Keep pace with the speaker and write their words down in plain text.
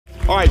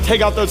All right,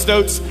 take out those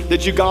notes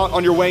that you got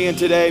on your way in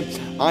today.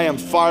 I am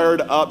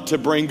fired up to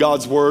bring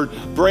God's word.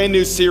 Brand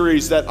new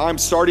series that I'm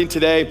starting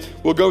today.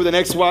 We'll go over the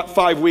next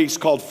 5 weeks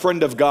called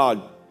Friend of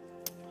God.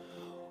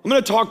 I'm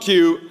going to talk to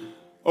you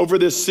over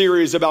this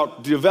series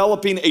about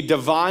developing a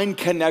divine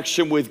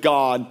connection with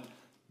God.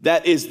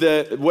 That is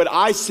what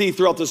I see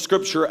throughout the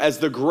scripture as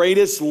the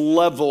greatest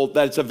level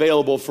that's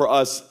available for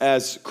us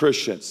as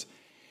Christians.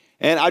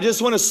 And I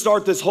just want to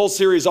start this whole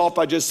series off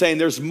by just saying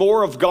there's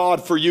more of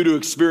God for you to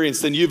experience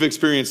than you've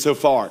experienced so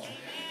far.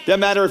 Doesn't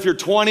matter if you're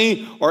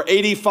 20 or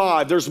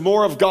 85, there's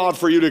more of God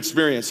for you to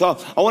experience. So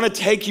I want to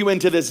take you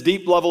into this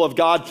deep level of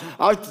God.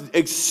 I've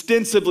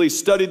extensively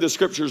studied the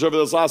scriptures over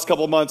those last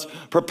couple of months,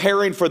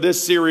 preparing for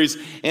this series.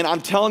 And I'm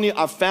telling you,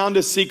 I found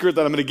a secret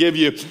that I'm going to give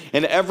you.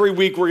 And every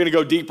week we're going to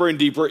go deeper and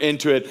deeper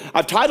into it.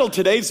 I've titled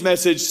today's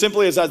message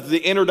simply as the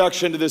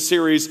introduction to this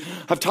series.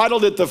 I've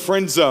titled it The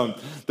Friend Zone.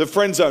 The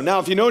friend zone. Now,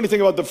 if you know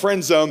anything about the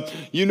friend zone,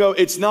 you know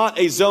it's not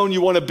a zone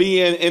you want to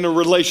be in a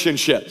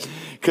relationship.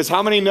 Because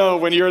how many know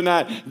when you're in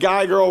that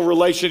guy-girl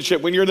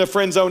relationship, when you're in the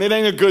friend zone, it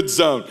ain't a good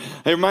zone.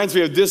 It reminds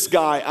me of this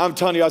guy. I'm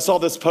telling you, I saw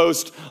this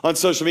post on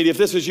social media. If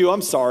this was you,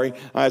 I'm sorry.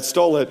 I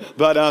stole it.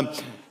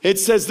 But it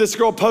says, this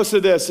girl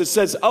posted this. It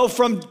says, oh,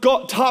 from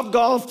Top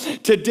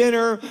Golf to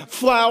dinner,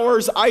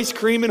 flowers, ice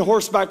cream, and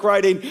horseback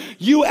riding,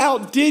 you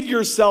outdid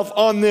yourself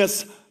on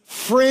this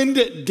friend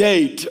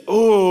date.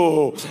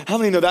 Oh, how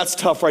many know that's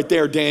tough right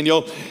there,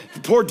 Daniel?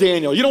 Poor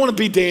Daniel. You don't want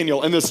to be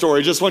Daniel in this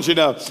story. Just want you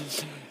to know.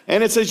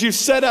 And it says, you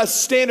set a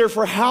standard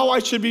for how I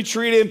should be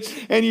treated,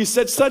 and you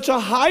set such a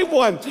high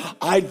one.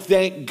 I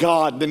thank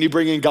God. Then you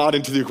bring in God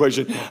into the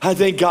equation. I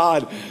thank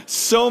God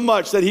so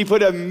much that he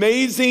put an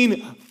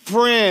amazing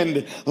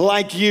friend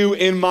like you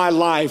in my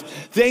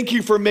life. Thank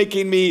you for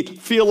making me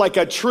feel like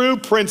a true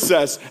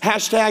princess.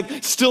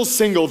 Hashtag still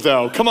single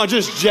though. Come on,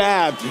 just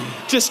jab.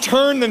 Just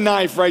turn the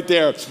knife right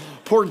there.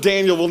 Poor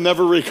Daniel will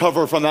never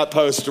recover from that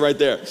post right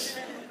there.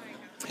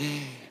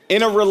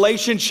 In a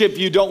relationship,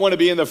 you don't want to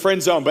be in the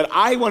friend zone, but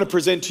I want to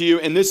present to you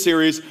in this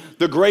series,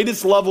 the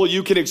greatest level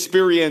you can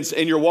experience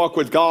in your walk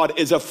with God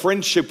is a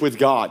friendship with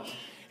God.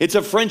 It's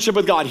a friendship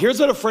with God. Here's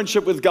what a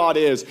friendship with God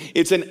is.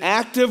 It's an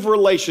active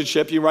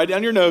relationship. You write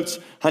down your notes,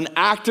 an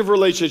active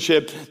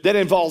relationship that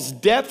involves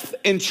depth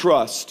and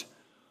trust.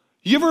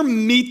 You ever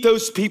meet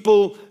those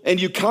people and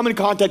you come in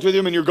contact with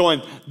them and you're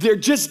going, they're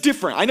just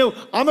different. I know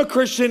I'm a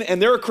Christian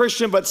and they're a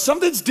Christian, but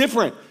something's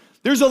different.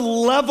 There's a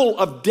level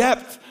of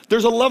depth.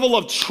 There's a level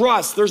of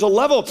trust. There's a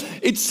level,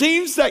 it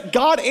seems that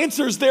God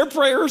answers their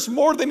prayers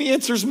more than he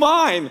answers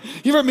mine.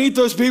 You ever meet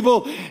those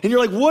people and you're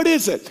like, what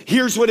is it?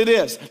 Here's what it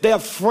is. They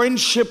have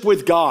friendship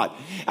with God.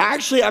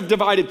 Actually, I've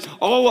divided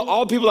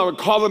all people that would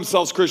call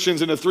themselves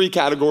Christians into 3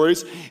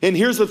 categories. And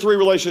here's the 3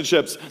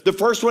 relationships. The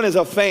first one is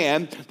a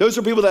fan. Those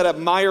are people that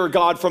admire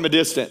God from a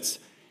distance.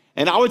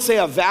 And I would say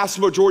a vast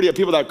majority of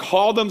people that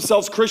call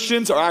themselves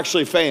Christians are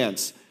actually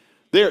fans.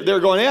 They're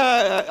going,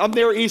 yeah, I'm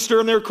there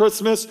Easter, I'm there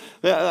Christmas,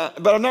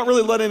 but I'm not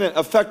really letting it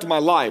affect my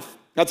life.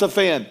 That's a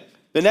fan.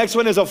 The next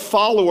one is a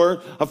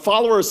follower. A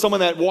follower is someone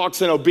that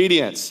walks in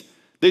obedience.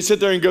 They sit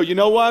there and go, you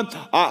know what?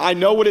 I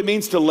know what it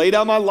means to lay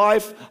down my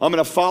life. I'm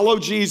going to follow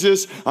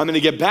Jesus. I'm going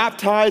to get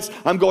baptized.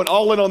 I'm going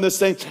all in on this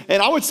thing.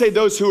 And I would say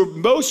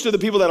most of the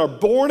people that are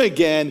born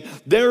again,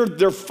 they're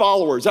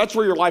followers. That's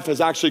where your life has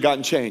actually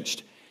gotten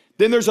changed.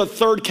 Then there's a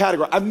third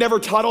category. I've never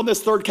taught on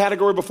this third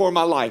category before in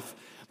my life.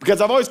 Because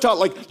I've always taught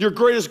like your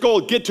greatest goal,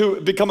 get to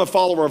become a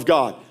follower of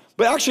God.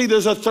 But actually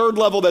there's a third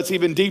level that's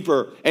even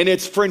deeper, and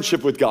it's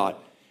friendship with God.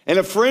 And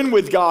a friend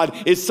with God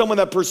is someone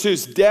that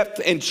pursues depth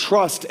and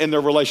trust in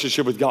their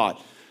relationship with God.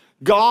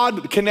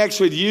 God connects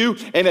with you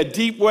in a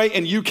deep way,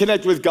 and you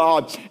connect with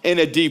God in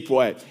a deep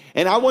way.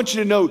 And I want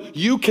you to know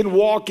you can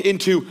walk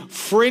into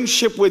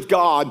friendship with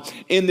God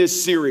in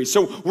this series.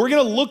 So we're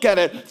going to look at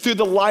it through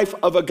the life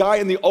of a guy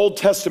in the Old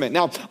Testament.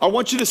 Now, I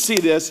want you to see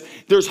this.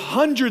 There's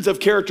hundreds of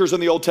characters in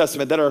the Old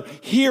Testament that are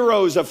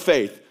heroes of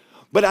faith.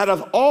 But out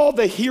of all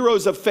the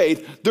heroes of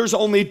faith, there's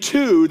only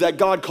 2 that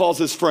God calls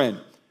his friend.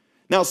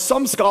 Now,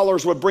 some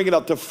scholars would bring it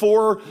up to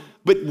 4,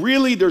 but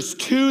really there's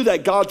 2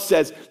 that God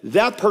says,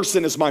 that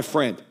person is my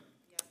friend.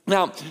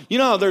 Now, you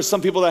know how there's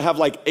some people that have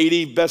like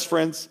 80 best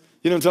friends?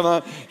 You know what I'm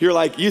talking about? You're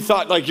like, you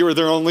thought like you were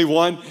their only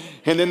one,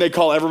 and then they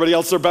call everybody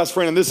else their best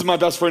friend, and this is my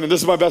best friend, and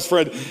this is my best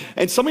friend.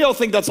 And some of y'all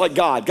think that's like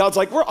God. God's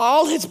like, we're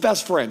all his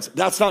best friends.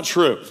 That's not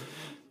true.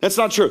 That's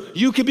not true.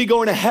 You could be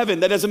going to heaven.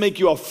 That doesn't make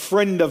you a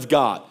friend of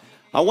God.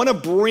 I want to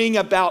bring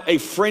about a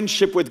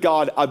friendship with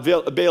God,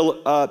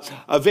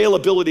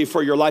 availability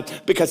for your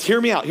life, because hear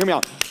me out.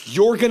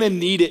 You're going to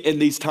need it in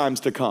these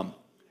times to come,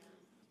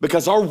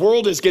 because our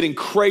world is getting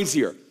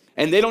crazier.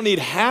 And they don't need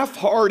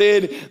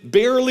half-hearted,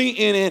 barely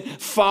in it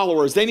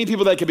followers. They need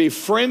people that can be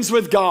friends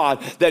with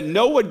God, that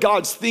know what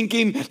God's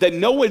thinking, that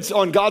know what's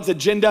on God's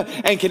agenda,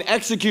 and can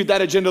execute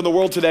that agenda in the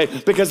world today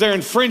because they're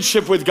in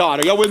friendship with God.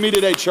 Are y'all with me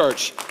today,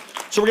 church?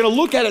 So we're going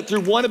to look at it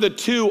through one of the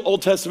 2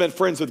 Old Testament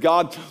friends with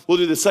God. We'll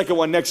do the second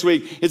one next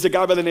week. It's a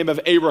guy by the name of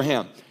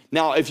Abraham.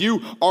 Now, if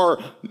you are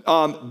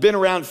been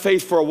around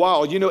faith for a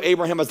while, you know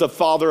Abraham as the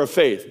father of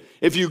faith.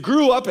 If you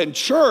grew up in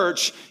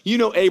church, you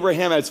know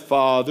Abraham as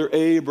Father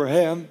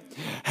Abraham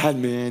had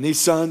many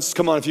sons.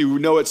 Come on, if you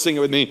know it, sing it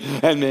with me.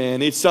 And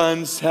many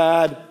sons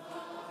had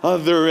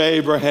other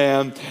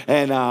Abraham,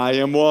 and I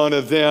am one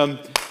of them.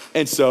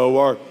 And so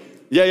are,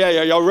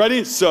 yeah, y'all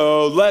ready?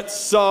 So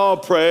let's all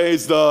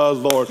praise the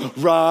Lord.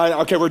 Right,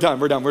 okay, we're done,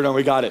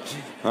 we got it.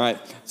 All right,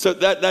 so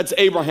that's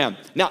Abraham.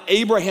 Now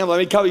Abraham, let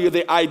me tell you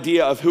the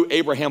idea of who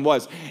Abraham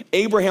was.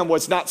 Abraham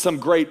was not some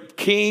great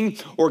king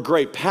or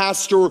great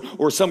pastor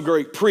or some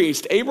great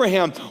priest.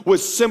 Abraham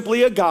was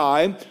simply a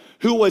guy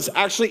who was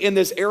actually in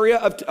this area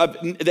of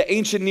the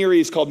ancient Near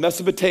East called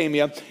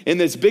Mesopotamia, in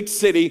this big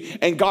city,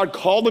 and God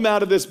called him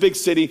out of this big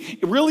city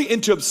really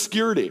into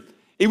obscurity.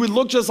 He would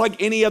look just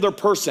like any other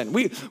person.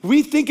 We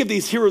think of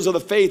these heroes of the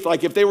faith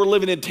like if they were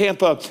living in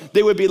Tampa,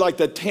 they would be like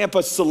the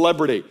Tampa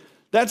celebrity.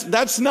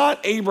 That's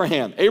not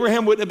Abraham.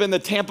 Abraham wouldn't have been the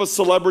Tampa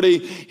celebrity.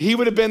 He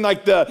would have been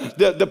like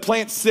the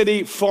Plant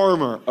City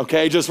farmer,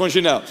 okay? Just want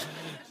you to know.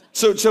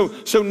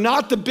 So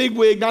not the big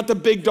wig, not the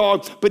big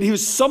dog, but he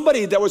was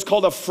somebody that was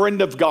called a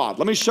friend of God.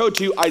 Let me show it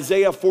to you.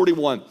 Isaiah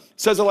 41 it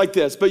says it like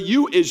this. But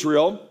you,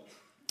 Israel,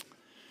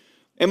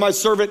 and my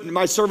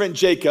servant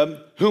Jacob,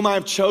 whom I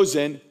have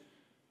chosen,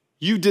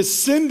 you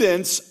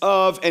descendants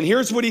of, and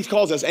here's what he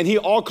calls us, and he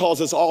all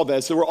calls us all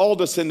this, so we're all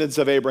descendants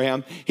of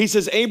Abraham. He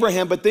says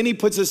Abraham, but then he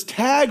puts his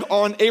tag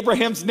on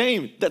Abraham's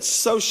name. That's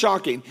so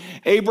shocking.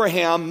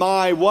 Abraham,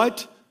 my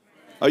what?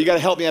 Oh, you got to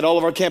help me at all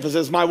of our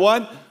campuses. My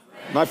what?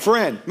 My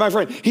friend.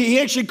 He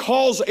actually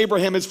calls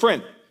Abraham his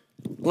friend.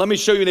 Let me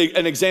show you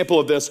an example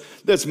of this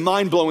that's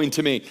mind-blowing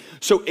to me.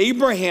 So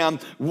Abraham,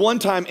 one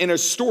time in a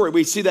story,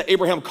 we see that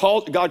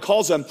God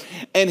calls him,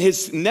 and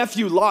his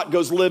nephew Lot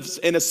lives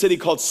in a city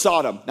called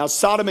Sodom. Now,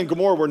 Sodom and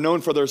Gomorrah were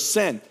known for their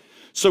sin.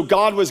 So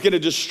God was going to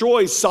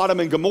destroy Sodom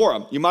and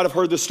Gomorrah. You might have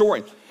heard the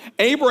story.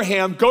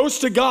 Abraham goes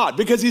to God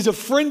because he's a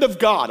friend of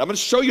God. I'm going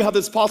to show you how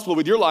this is possible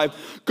with your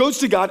life. Goes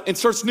to God and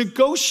starts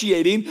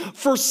negotiating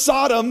for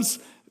Sodom's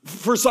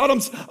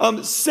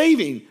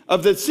saving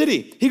of the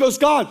city. He goes,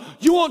 God,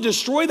 you won't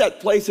destroy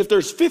that place if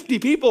there's 50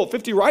 people,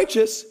 50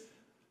 righteous.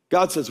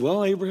 God says,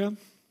 well, Abraham,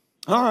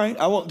 all right,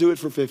 I won't do it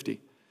for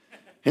 50.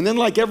 And then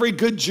like every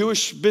good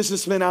Jewish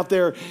businessman out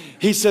there,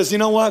 he says, you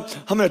know what?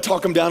 I'm going to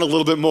talk them down a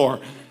little bit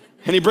more.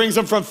 And he brings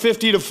them from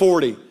 50 to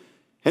 40.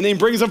 And then he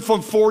brings them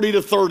from 40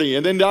 to 30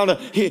 and then down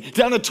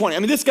to 20. I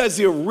mean, this guy's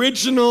the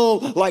original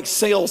like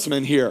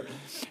salesman here.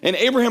 And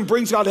Abraham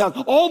brings God down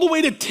all the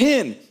way to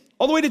 10.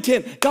 All the way to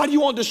 10. God, you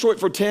won't destroy it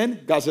for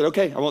 10? God said,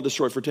 okay, I won't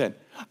destroy it for 10.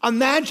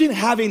 Imagine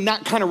having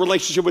that kind of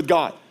relationship with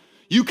God.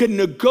 You can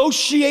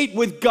negotiate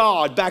with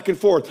God back and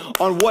forth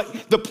on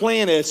what the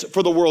plan is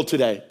for the world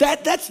today.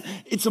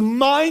 It's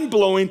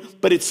mind-blowing,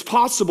 but it's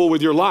possible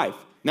with your life.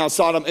 Now,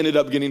 Sodom ended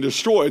up getting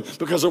destroyed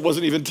because there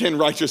wasn't even 10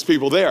 righteous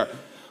people there.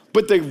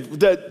 But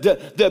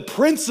the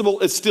principle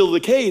is still the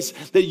case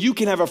that you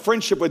can have a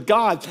friendship with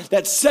God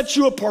that sets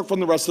you apart from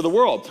the rest of the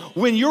world.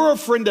 When you're a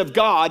friend of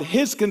God,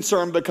 his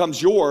concern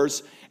becomes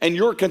yours and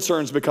your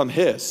concerns become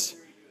his.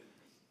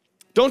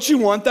 Don't you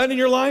want that in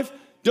your life?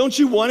 Don't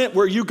you want it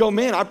where you go,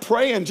 man, I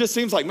pray and it just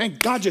seems like, man,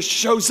 God just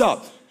shows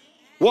up.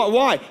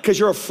 Why? Because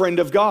you're a friend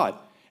of God.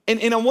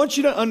 And I want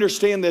you to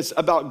understand this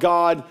about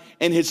God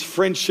and his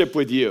friendship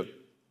with you.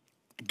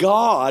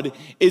 God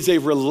is a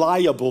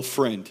reliable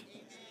friend.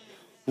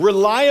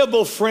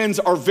 Reliable friends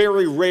are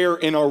very rare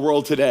in our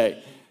world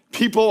today.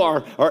 People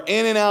are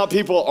in and out.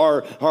 People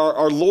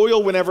are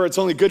loyal whenever it's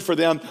only good for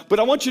them. But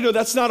I want you to know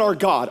that's not our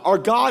God. Our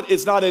God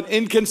is not an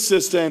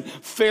inconsistent,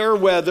 fair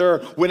weather,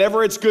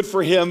 whenever it's good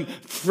for him,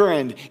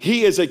 friend.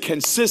 He is a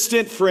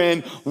consistent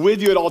friend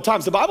with you at all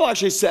times. The Bible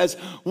actually says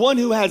one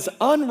who has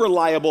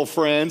unreliable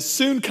friends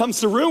soon comes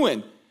to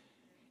ruin.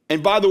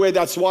 And by the way,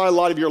 that's why a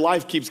lot of your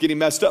life keeps getting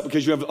messed up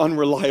because you have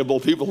unreliable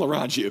people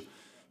around you.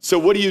 So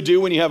what do you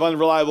do when you have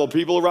unreliable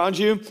people around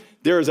you?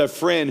 There is a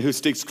friend who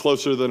sticks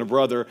closer than a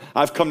brother.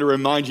 I've come to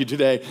remind you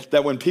today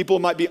that when people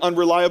might be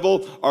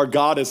unreliable, our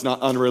God is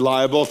not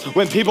unreliable.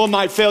 When people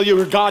might fail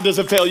you, God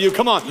doesn't fail you.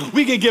 Come on,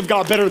 we can give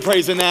God better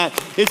praise than that.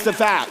 It's the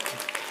fact.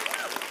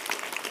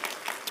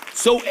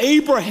 So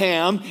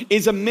Abraham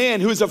is a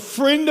man who is a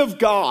friend of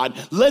God.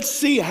 Let's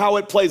see how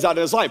it plays out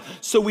in his life.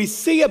 So we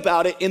see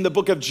about it in the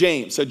book of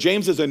James. So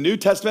James is a New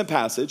Testament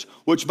passage,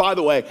 which by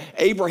the way,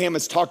 Abraham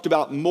is talked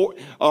about more.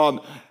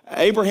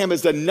 Abraham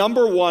is the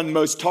number one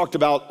most talked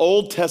about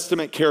Old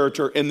Testament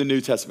character in the New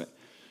Testament.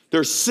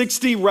 There's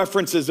 60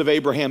 references of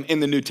Abraham in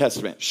the New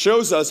Testament.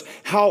 Shows us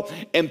how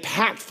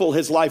impactful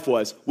his life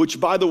was, which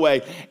by the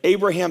way,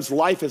 Abraham's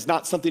life is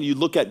not something you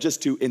look at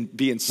just to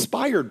be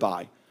inspired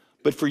by,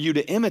 but for you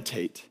to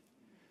imitate.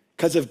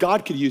 Because if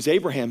God could use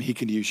Abraham, he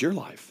can use your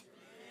life.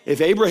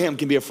 If Abraham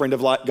can be a friend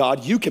of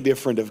God, you can be a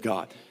friend of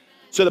God.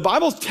 So the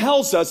Bible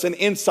tells us an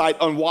insight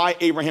on why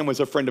Abraham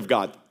was a friend of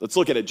God. Let's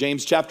look at it,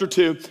 James chapter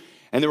 2,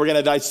 and then we're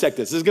gonna dissect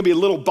this. This is gonna be a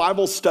little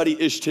Bible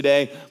study-ish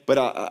today, but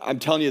I'm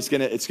telling you, it's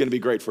gonna be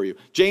great for you.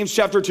 James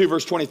chapter 2,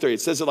 verse 23, it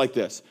says it like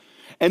this.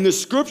 And the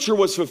scripture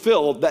was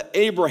fulfilled that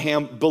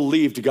Abraham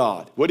believed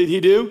God. What did he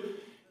do?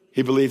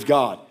 He believed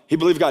God. He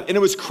believed God. And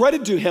it was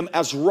credited to him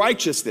as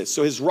righteousness.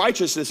 So his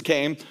righteousness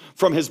came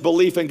from his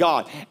belief in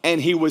God.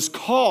 And he was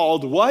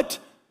called what?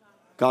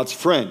 God's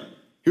friend.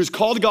 He was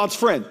called God's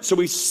friend. So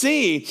we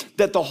see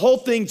that the whole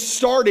thing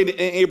started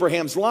in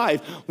Abraham's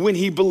life when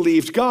he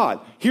believed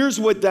God. Here's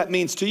what that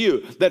means to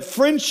you. That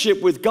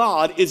friendship with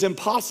God is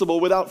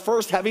impossible without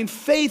first having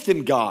faith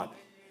in God.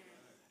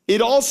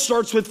 It all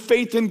starts with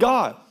faith in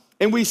God.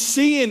 And we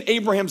see in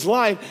Abraham's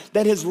life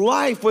that his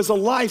life was a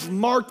life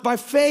marked by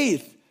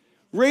faith.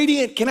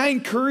 Radiant, can I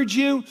encourage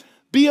you?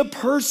 Be a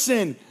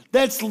person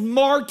that's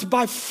marked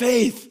by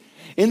faith.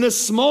 In the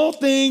small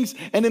things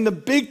and in the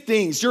big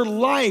things, your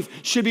life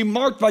should be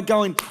marked by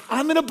going,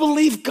 I'm gonna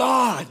believe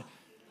God.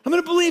 I'm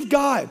gonna believe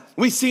God.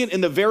 We see it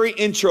in the very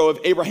intro of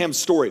Abraham's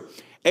story.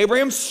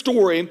 Abraham's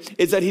story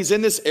is that he's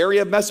in this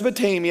area of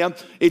Mesopotamia.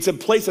 It's a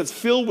place that's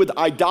filled with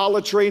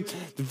idolatry.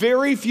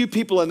 Very few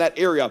people in that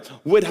area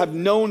would have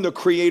known the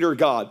Creator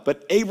God,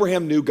 but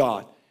Abraham knew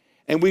God.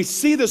 And we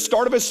see the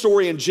start of his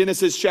story in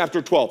Genesis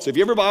chapter 12. So if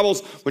you have your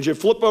Bibles, I want you to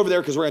flip over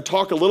there because we're going to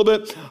talk a little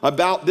bit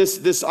about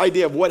this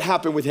idea of what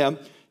happened with him.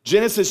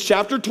 Genesis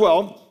chapter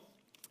 12.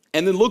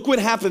 And then look what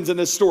happens in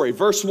this story.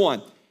 Verse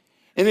 1.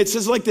 And it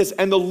says like this,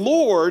 and the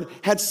Lord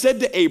had said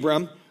to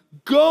Abram,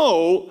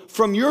 go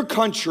from your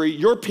country,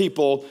 your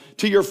people,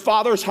 to your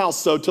father's house,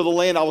 so to the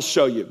land I will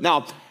show you.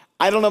 Now,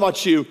 I don't know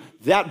about you,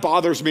 that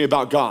bothers me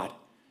about God.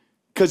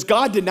 Because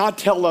God did not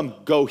tell them,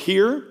 go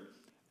here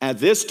at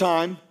this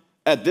time,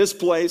 at this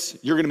place,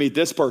 you're gonna meet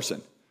this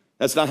person.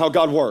 That's not how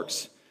God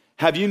works.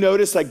 Have you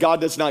noticed that God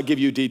does not give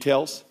you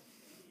details?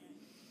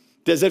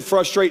 Does it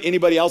frustrate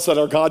anybody else that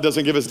our God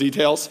doesn't give us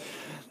details?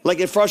 Like,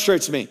 it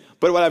frustrates me.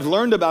 But what I've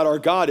learned about our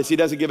God is he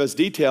doesn't give us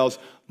details.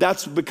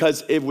 That's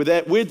because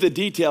with the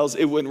details,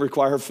 it wouldn't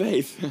require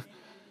faith.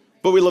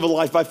 But we live a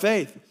life by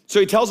faith. So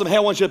he tells them, hey,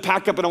 I want you to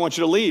pack up and I want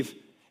you to leave.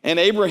 And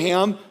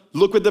Abraham,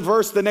 look what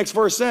the next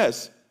verse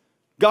says.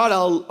 God,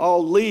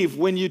 I'll leave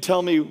when you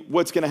tell me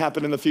what's gonna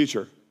happen in the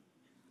future.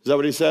 Is that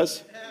what he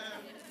says?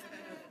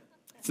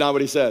 It's not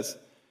what he says.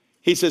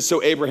 He says,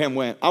 so Abraham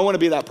went. I want to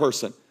be that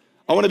person.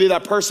 I want to be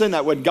that person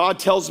that when God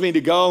tells me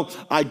to go,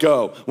 I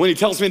go. When he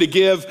tells me to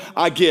give,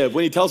 I give.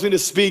 When he tells me to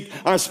speak,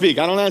 I speak.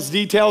 I don't ask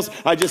details.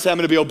 I just am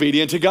going to be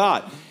obedient to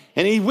God.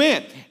 And he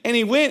went,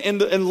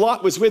 and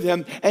Lot was with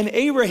him, and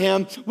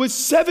Abraham was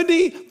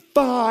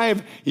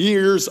 75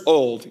 years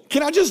old.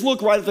 Can I just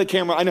look right at the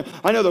camera?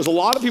 I know there's a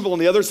lot of people on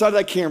the other side of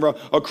that camera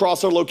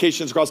across our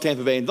locations across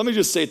Tampa Bay. And let me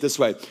just say it this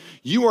way.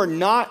 You are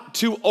not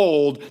too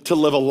old to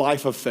live a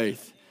life of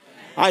faith.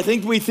 I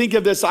think we think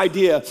of this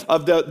idea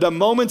of the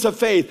moments of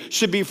faith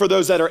should be for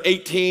those that are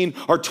 18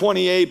 or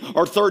 28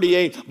 or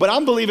 38. But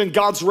I'm believing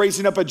God's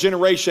raising up a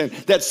generation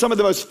that some of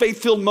the most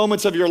faith-filled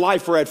moments of your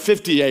life are at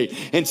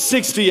 58 and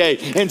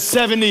 68 and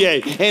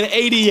 78 and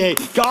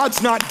 88.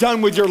 God's not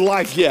done with your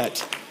life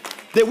yet.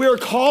 That we are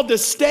called to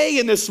stay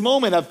in this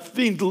moment of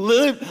being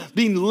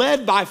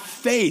led by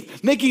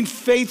faith, making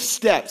faith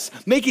steps,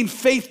 making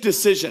faith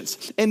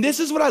decisions. And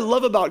this is what I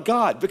love about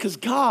God, because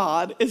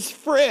God is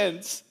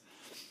friends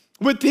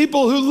with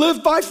people who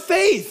live by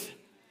faith.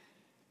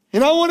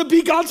 And I want to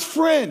be God's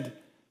friend.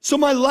 So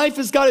my life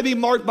has got to be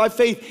marked by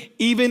faith,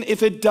 even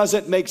if it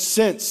doesn't make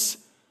sense.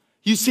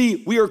 You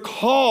see, we are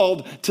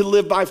called to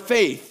live by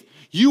faith.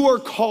 You are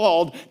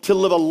called to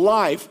live a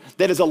life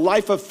that is a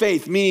life of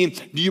faith, meaning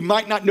you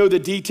might not know the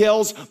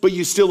details, but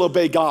you still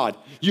obey God.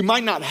 You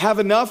might not have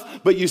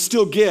enough, but you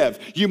still give.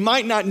 You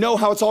might not know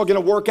how it's all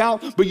gonna work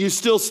out, but you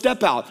still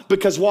step out.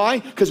 Because why?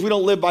 Because we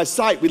don't live by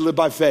sight, we live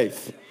by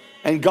faith.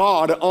 And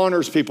God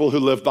honors people who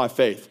live by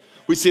faith.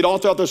 We see it all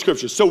throughout the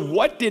scriptures. So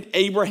what did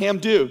Abraham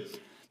do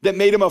that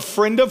made him a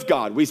friend of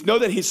God? We know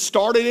that he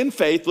started in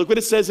faith. Look what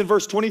it says in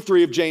verse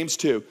 23 of James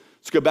 2.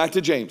 Let's go back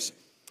to James.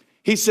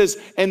 He says,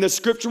 and the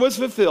scripture was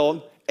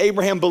fulfilled,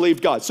 Abraham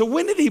believed God. So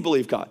when did he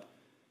believe God?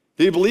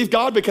 Did he believe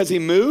God because he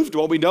moved?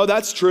 Well, we know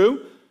that's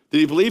true. Did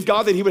he believe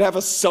God that he would have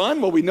a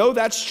son? Well, we know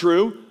that's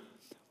true.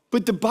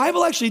 But the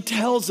Bible actually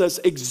tells us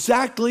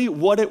exactly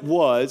what it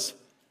was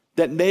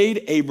that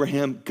made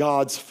Abraham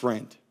God's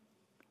friend.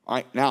 All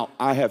right, now,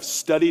 I have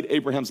studied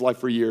Abraham's life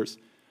for years.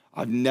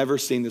 I've never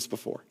seen this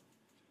before.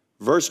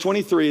 Verse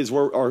 23 is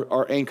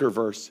our anchor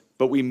verse,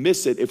 but we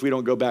miss it if we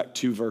don't go back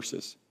 2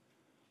 verses.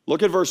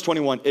 Look at verse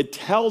 21. It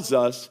tells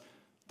us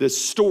the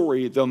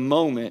story, the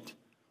moment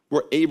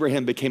where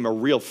Abraham became a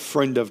real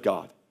friend of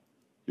God.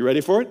 You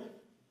ready for it?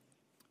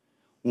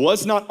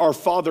 Was not our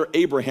father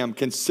Abraham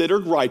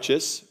considered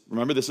righteous?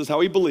 Remember, this is how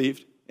he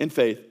believed in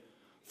faith,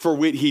 for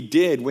what he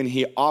did when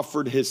he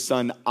offered his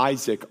son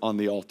Isaac on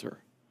the altar.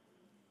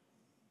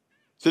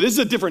 So this is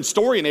a different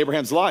story in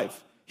Abraham's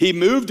life. He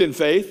moved in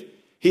faith.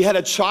 He had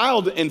a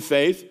child in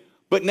faith.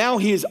 But now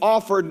he has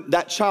offered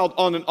that child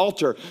on an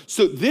altar.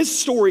 So this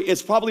story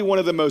is probably one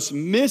of the most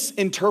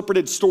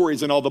misinterpreted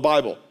stories in all the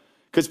Bible.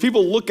 Because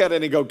people look at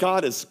it and go,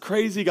 God is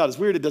crazy, God is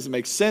weird, it doesn't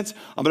make sense.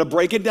 I'm gonna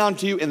break it down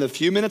to you in the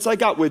few minutes I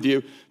got with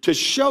you to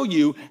show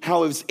you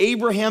how it was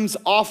Abraham's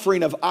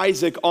offering of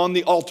Isaac on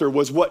the altar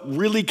was what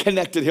really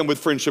connected him with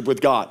friendship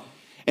with God.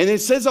 And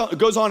it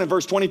goes on in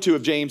verse 22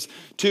 of James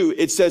 2,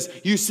 it says,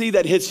 you see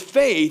that his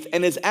faith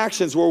and his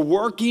actions were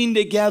working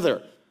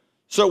together.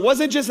 So it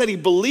wasn't just that he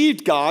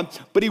believed God,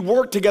 but he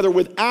worked together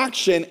with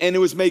action and it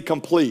was made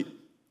complete.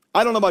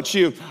 I don't know about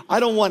you, I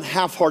don't want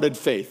half-hearted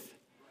faith.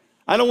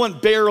 I don't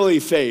want barely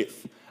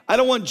faith. I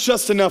don't want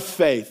just enough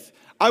faith.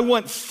 I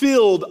want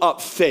filled up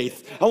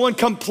faith. I want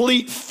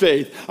complete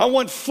faith. I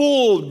want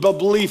full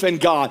belief in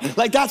God.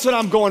 Like that's what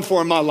I'm going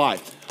for in my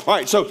life. All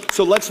right, so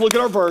let's look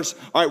at our verse.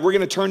 All right, we're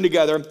gonna turn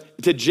together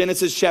to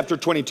Genesis chapter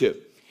 22.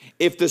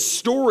 If the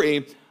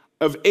story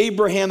of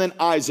Abraham and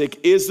Isaac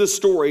is the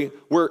story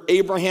where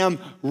Abraham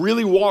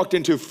really walked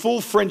into full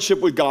friendship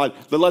with God,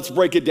 then let's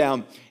break it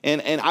down.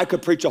 And I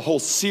could preach a whole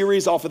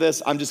series off of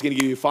this. I'm just gonna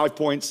give you 5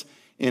 points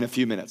in a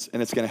few minutes,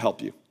 and it's gonna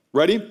help you.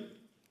 Ready?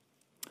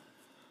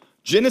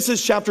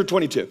 Genesis chapter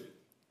 22.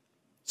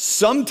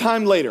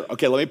 Sometime later,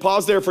 okay, let me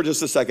pause there for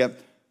just a second.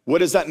 What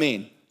does that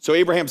mean? So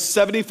Abraham's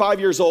 75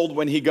 years old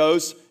when he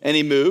goes and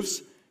he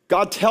moves.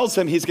 God tells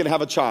him he's gonna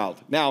have a child.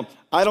 Now,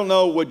 I don't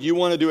know what you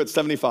wanna do at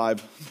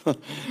 75.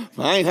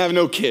 I ain't having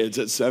no kids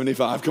at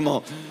 75, come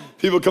on.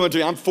 People come up to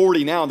me, I'm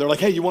 40 now, and they're like,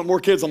 hey, you want more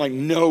kids? I'm like,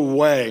 no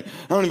way.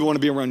 I don't even wanna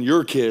be around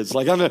your kids.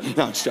 Like,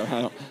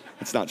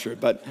 it's not true,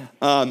 but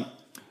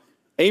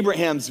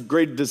Abraham's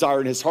great desire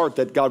in his heart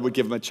that God would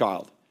give him a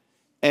child.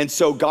 And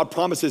so God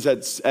promises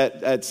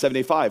at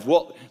 75.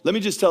 Well, let me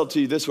just tell it to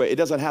you this way. It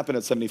doesn't happen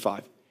at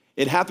 75.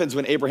 It happens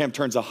when Abraham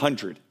turns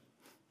 100.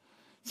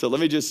 So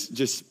let me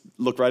just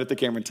look right at the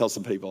camera and tell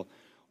some people.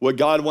 What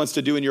God wants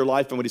to do in your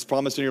life and what he's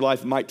promised in your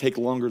life might take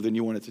longer than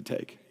you want it to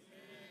take.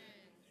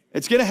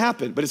 It's gonna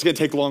happen, but it's gonna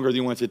take longer than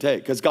you want it to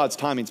take because God's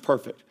timing's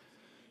perfect.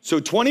 So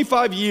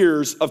 25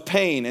 years of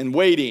pain and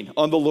waiting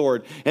on the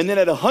Lord. And then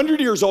at 100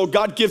 years old,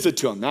 God gives it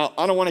to him. Now,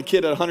 I don't want a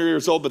kid at 100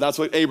 years old, but that's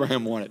what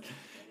Abraham wanted.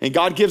 And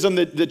God gives him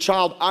the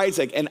child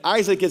Isaac. And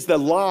Isaac is the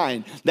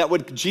line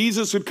that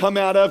Jesus would come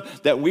out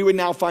of, that we would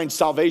now find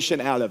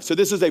salvation out of. So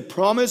this is a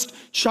promised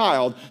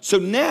child. So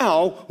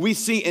now we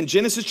see in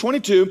Genesis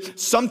 22,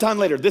 sometime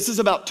later, this is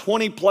about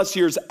 20 plus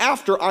years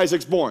after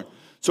Isaac's born.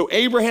 So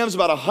Abraham's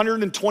about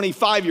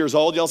 125 years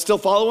old. Y'all still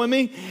following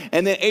me?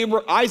 And then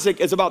Isaac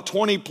is about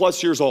 20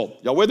 plus years old.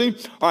 Y'all with me?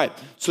 All right.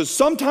 So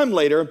sometime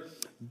later,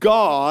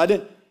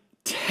 God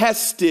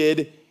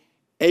tested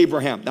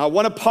Abraham. Now I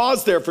want to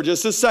pause there for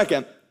just a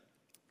second.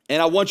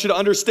 And I want you to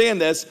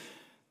understand this.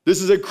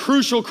 This is a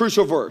crucial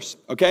verse,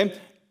 okay?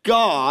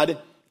 God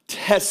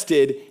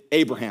tested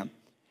Abraham.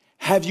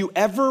 Have you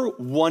ever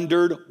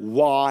wondered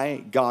why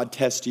God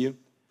tests you?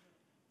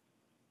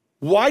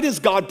 Why does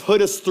God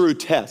put us through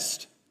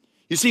tests?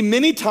 You see,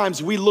 many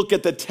times we look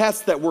at the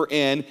test that we're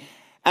in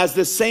as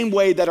the same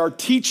way that our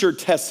teacher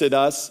tested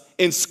us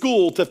in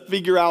school to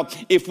figure out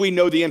if we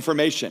know the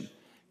information.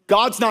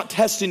 God's not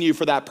testing you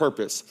for that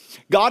purpose.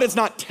 God is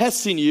not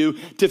testing you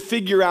to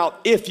figure out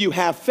if you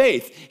have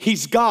faith.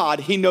 He's God,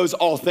 he knows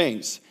all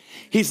things.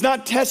 He's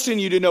not testing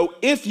you to know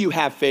if you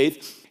have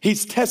faith.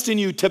 He's testing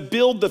you to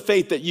build the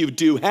faith that you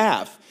do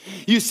have.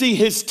 You see,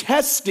 his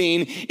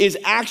testing is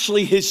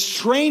actually his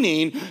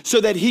training so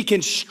that he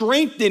can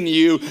strengthen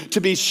you to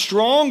be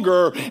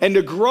stronger and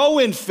to grow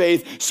in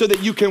faith so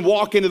that you can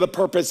walk into the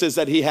purposes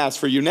that he has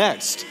for you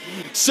next.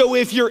 So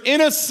if you're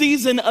in a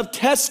season of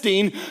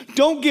testing,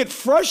 don't get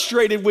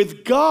frustrated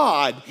with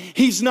God.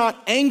 He's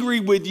not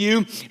angry with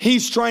you.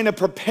 He's trying to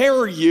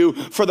prepare you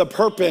for the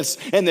purpose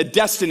and the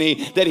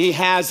destiny that he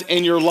has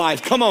in your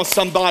life. Come on,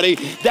 somebody.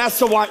 That's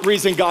the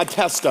reason God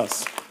tests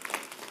us.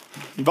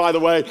 By the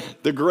way,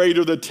 the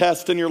greater the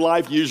test in your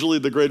life, usually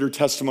the greater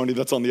testimony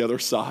that's on the other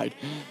side.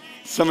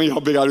 Some of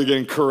y'all got to get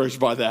encouraged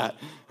by that.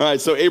 All right,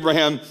 so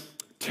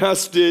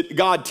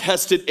God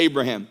tested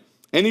Abraham.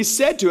 And he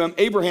said to him,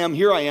 Abraham,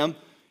 here I am.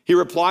 He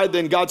replied,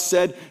 then God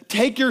said,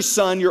 take your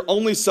son, your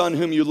only son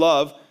whom you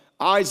love,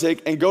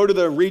 Isaac, and go to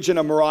the region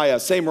of Moriah.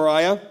 Say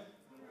Moriah.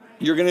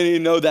 You're going to need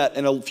to know that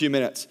in a few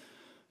minutes.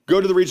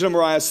 Go to the region of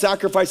Moriah,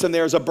 sacrifice him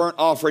there as a burnt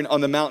offering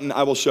on the mountain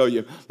I will show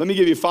you. Let me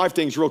give you 5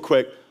 things real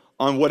quick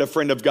on what a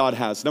friend of God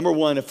has. Number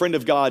 1, a friend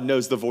of God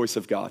knows the voice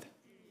of God.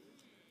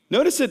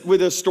 Notice it with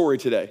this story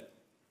today.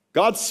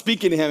 God's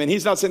speaking to him, and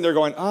he's not sitting there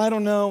going, I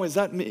don't know, is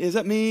that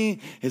me?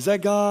 Is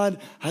that God?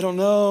 I don't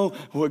know.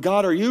 Well,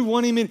 God, are you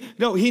wanting me?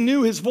 No, he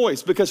knew his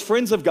voice because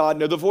friends of God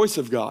know the voice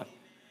of God.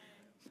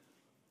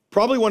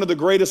 Probably one of the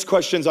greatest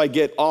questions I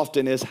get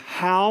often is,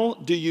 how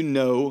do you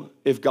know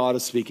if God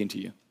is speaking to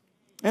you?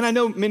 And I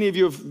know many of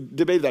you have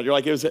debated that. You're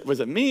like, was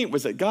it me?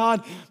 Was it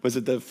God? Was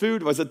it the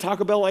food? Was it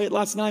Taco Bell I ate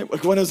last night?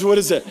 What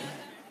is it?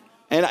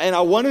 And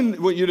I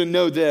want you to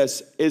know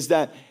this, is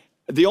that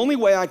the only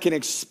way I can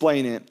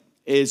explain it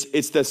is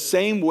it's the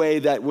same way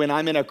that when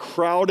I'm in a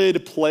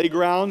crowded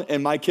playground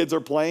and my kids are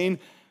playing,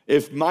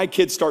 if my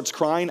kid starts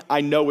crying, I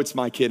know it's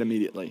my kid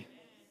immediately.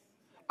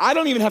 I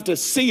don't even have to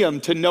see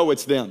them to know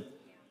it's them.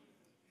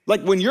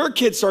 Like when your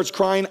kid starts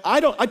crying,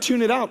 I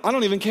tune it out. I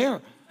don't even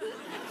care.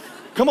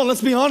 Come on,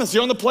 let's be honest.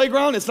 You're on the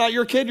playground, it's not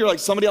your kid, you're like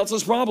somebody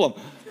else's problem.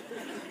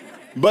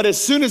 But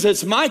as soon as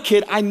it's my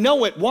kid, I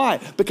know it. Why?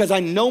 Because I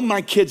know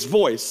my kid's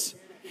voice.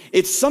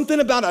 It's something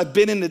about I've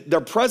been in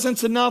their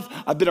presence enough,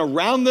 I've been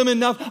around them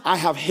enough, I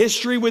have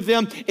history with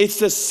them. It's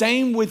the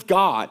same with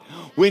God.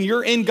 When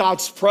you're in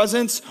God's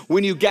presence,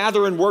 when you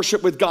gather and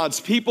worship with God's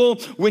people,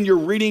 when you're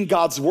reading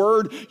God's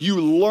word,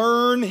 you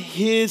learn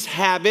his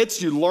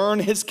habits, you learn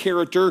his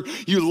character,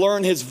 you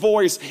learn his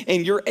voice,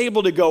 and you're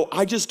able to go,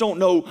 I just don't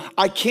know,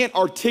 I can't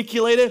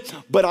articulate it,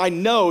 but I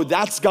know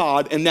that's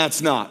God and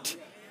that's not.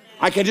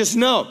 I can just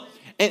know.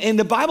 And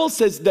the Bible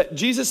says that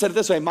Jesus said it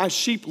this way, my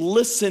sheep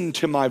listen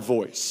to my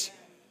voice.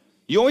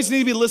 You always need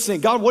to be listening.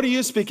 God, what are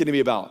you speaking to me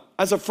about?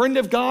 As a friend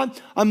of God,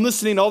 I'm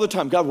listening all the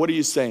time. God, what are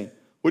you saying?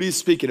 What are you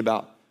speaking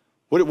about?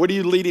 What are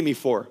you leading me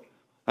for?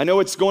 I know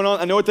what's going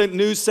on. I know what the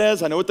news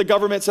says. I know what the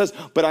government says.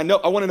 But I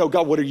want to know,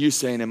 God, what are you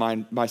saying in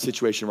my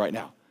situation right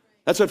now?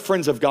 That's what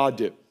friends of God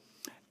do.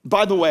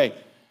 By the way,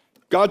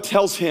 God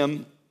tells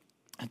him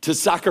to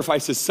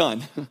sacrifice his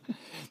son.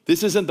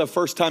 This isn't the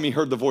first time he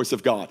heard the voice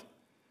of God.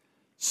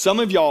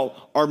 Some of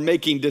y'all are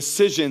making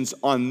decisions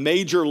on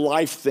major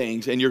life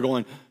things and you're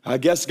going, I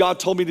guess God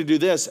told me to do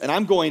this. And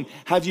I'm going,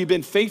 have you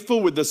been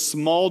faithful with the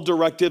small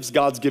directives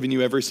God's given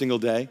you every single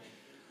day?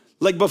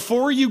 Like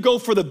before you go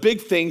for the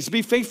big things,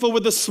 be faithful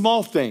with the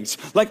small things.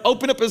 Like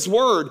open up his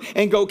word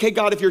and go, okay,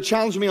 God, if you're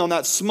challenging me on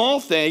that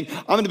small thing,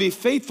 I'm gonna be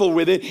faithful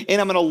with it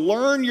and I'm gonna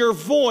learn your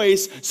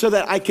voice so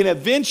that I can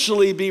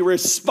eventually be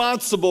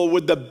responsible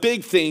with the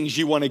big things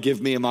you wanna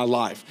give me in my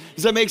life.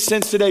 Does that make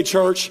sense today,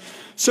 church?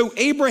 So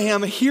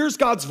Abraham hears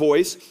God's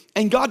voice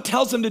and God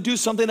tells him to do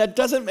something that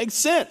doesn't make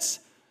sense.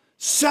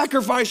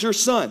 Sacrifice your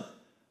son.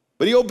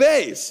 But he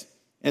obeys.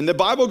 And the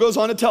Bible goes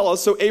on to tell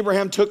us, so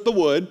Abraham took the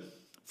wood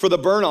for the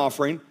burnt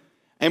offering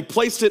and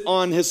placed it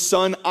on his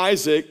son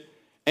Isaac,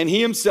 and he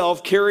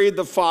himself carried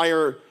the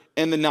fire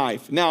and the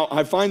knife. Now,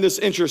 I find this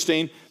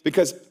interesting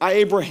because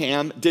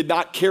Abraham did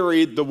not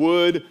carry the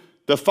wood,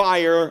 the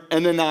fire,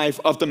 and the knife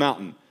up the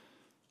mountain.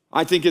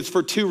 I think it's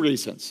for two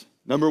reasons.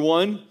 Number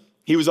one,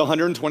 he was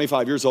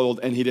 125 years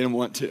old and he didn't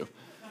want to.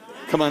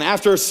 Come on,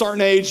 after a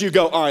certain age, you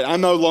go, all right, I'm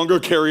no longer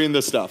carrying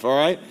this stuff, all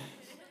right?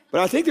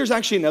 But I think there's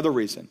actually another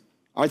reason.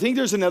 I think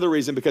there's another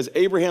reason because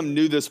Abraham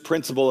knew this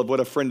principle of what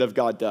a friend of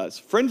God does.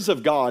 Friends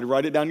of God,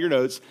 write it down in your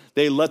notes,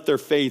 they let their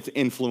faith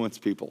influence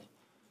people.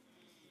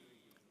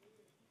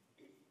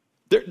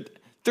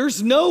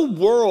 There's no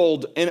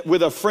world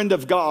with a friend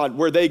of God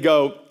where they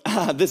go,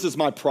 this is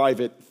my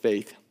private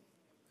faith.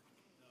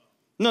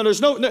 No,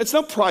 it's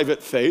no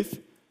private faith.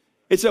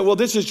 It's that, well,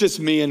 this is just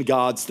me and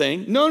God's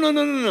thing.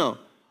 No.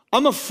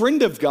 I'm a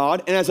friend of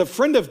God, and as a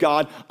friend of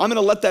God, I'm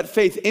gonna let that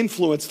faith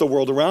influence the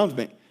world around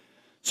me.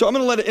 So I'm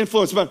gonna let it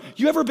influence me.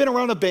 You ever been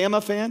around a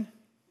Bama fan?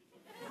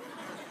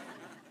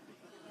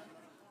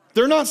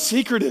 They're not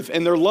secretive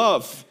in their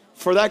love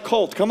for that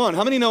cult. Come on,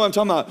 how many know what I'm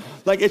talking about?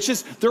 Like, it's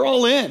just, they're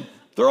all in.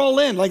 They're all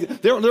in.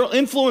 Like, they'll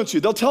influence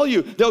you. They'll tell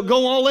you. They'll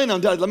go all in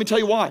on that. Let me tell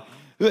you why.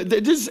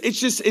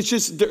 It's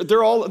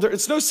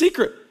no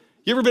secret.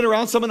 You ever been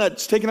around someone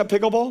that's taking up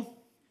pickleball?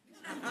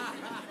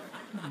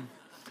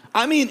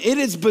 I mean, it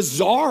is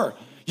bizarre.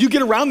 You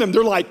get around them,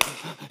 they're like,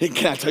 hey,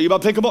 can I tell you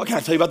about pickleball? Can I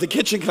tell you about the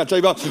kitchen? Can I tell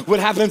you about what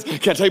happens? Can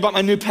I tell you about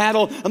my new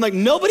paddle? I'm like,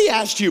 nobody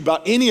asked you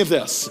about any of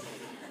this.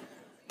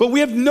 But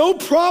we have no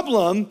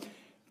problem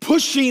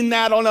pushing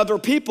that on other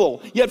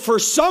people. Yet for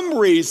some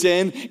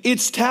reason,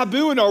 it's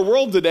taboo in our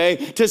world today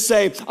to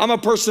say, I'm a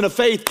person of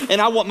faith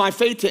and I want my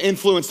faith to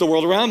influence the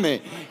world around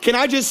me. Can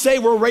I just say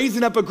we're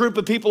raising up a group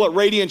of people at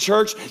Radiant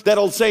Church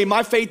that'll say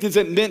my faith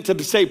isn't meant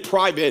to stay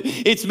private.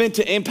 It's meant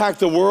to impact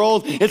the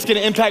world. It's gonna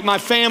impact my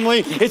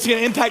family. It's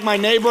gonna impact my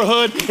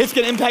neighborhood. It's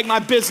gonna impact my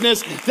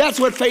business. That's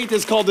what faith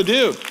is called to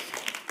do.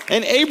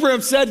 And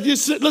Abraham said,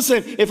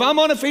 listen, if I'm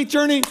on a faith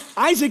journey,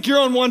 Isaac, you're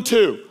on one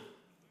too.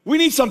 We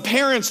need some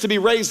parents to be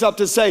raised up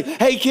to say,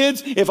 hey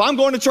kids, if I'm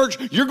going to church,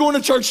 you're going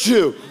to church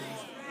too.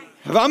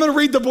 If I'm gonna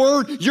read the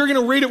word, you're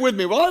gonna read it with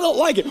me. Well, I don't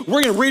like it.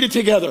 We're gonna read it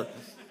together.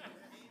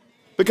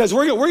 Because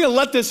we're gonna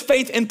let this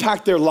faith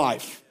impact their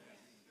life.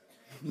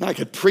 And I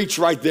could preach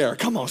right there.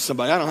 Come on,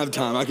 somebody, I don't have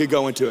time. I could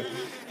go into it.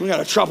 We got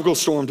a tropical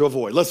storm to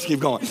avoid. Let's keep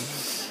going.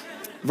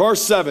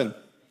 Verse 7.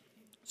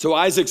 So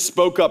Isaac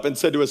spoke up and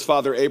said to his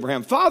father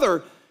Abraham,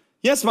 Father,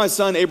 yes, my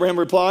son, Abraham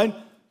replied.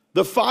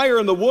 The fire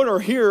and the wood are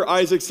here,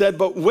 Isaac said,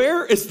 but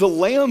where is the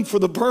lamb for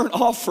the burnt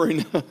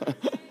offering?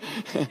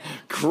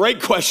 Great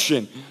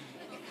question.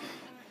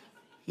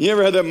 You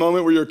ever had that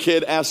moment where your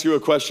kid asks you a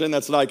question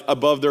that's like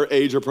above their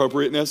age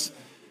appropriateness?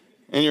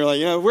 And you're like,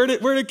 where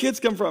did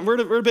kids come from? Where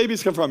did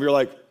babies come from? You're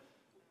like,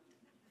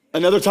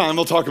 another time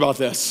we'll talk about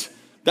this.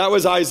 That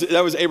was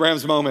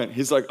Abraham's moment.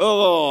 He's like,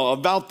 oh,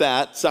 about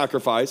that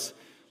sacrifice.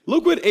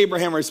 Look what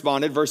Abraham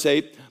responded, verse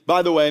 8.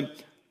 By the way,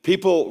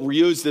 people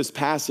use this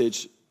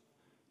passage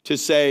to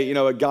say,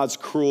 God's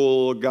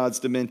cruel, God's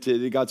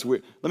demented, God's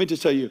weird. Let me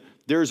just tell you,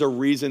 there's a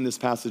reason this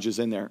passage is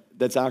in there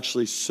that's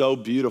actually so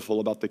beautiful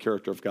about the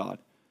character of God.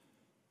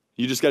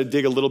 You just got to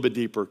dig a little bit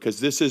deeper because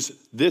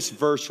this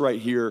verse right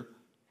here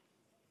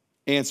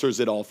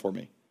answers it all for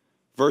me.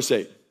 Verse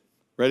 8,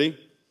 Ready?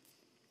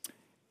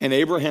 And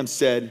Abraham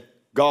said,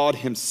 God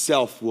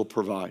himself will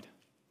provide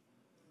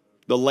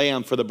the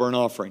lamb for the burnt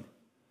offering.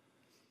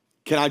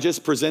 Can I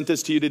just present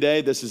this to you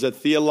today? This is a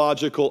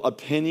theological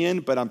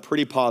opinion, but I'm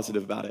pretty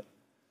positive about it.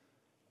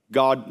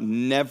 God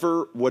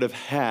never would have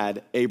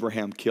had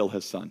Abraham kill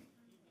his son.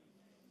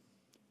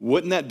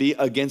 Wouldn't that be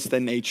against the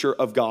nature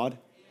of God?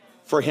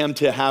 For him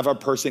to have a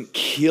person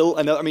kill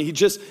another. I mean,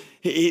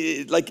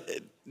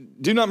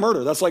 do not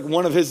murder. That's like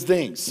one of his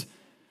things.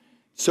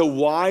 So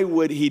why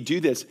would he do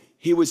this?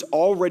 He was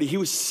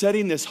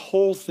setting this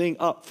whole thing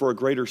up for a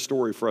greater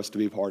story for us to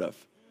be part of.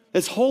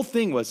 This whole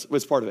thing was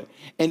part of it.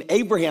 And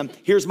Abraham,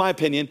 here's my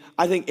opinion.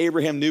 I think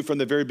Abraham knew from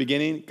the very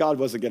beginning, God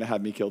wasn't going to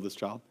have me kill this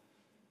child.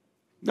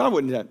 God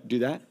wouldn't do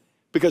that.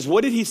 Because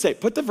what did he say?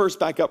 Put the verse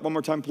back up one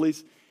more time,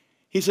 please.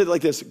 He said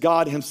like this,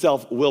 God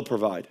himself will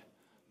provide.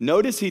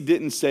 Notice he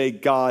didn't say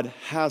God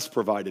has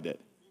provided it.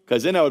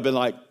 Because then I would have been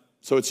like,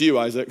 so it's you,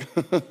 Isaac.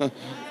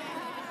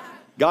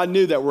 God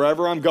knew that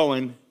wherever I'm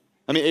going,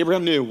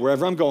 Abraham knew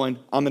wherever I'm going,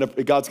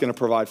 God's going to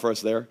provide for us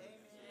there.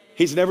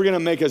 He's never going to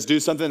make us do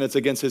something that's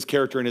against his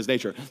character and his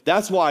nature.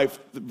 That's why,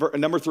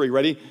 number 3,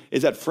 ready,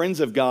 is that friends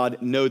of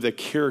God know the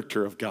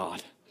character of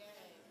God.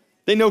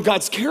 They know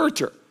God's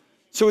character.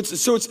 So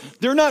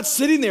they're not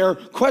sitting there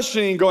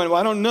questioning, going, well,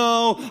 I don't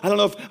know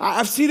if,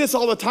 I see this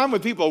all the time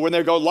with people when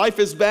they go, life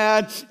is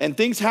bad and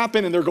things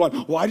happen and they're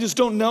going, well, I just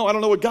don't know. I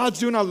don't know what God's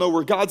doing. I don't know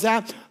where God's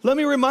at. Let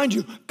me remind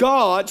you,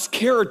 God's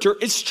character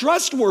is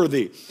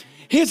trustworthy.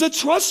 He is a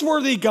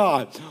trustworthy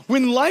God.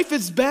 When life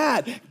is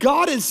bad,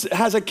 God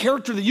has a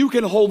character that you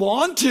can hold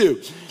on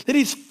to, that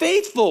he's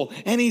faithful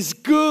and he's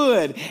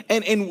good.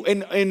 And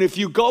if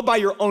you go by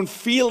your own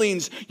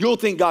feelings, you'll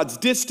think God's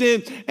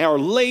distant or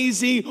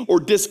lazy or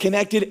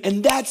disconnected,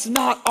 and that's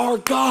not our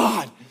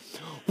God.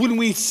 When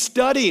we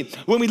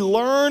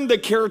learn the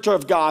character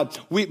of God,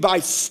 by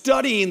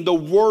studying the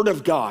Word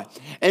of God.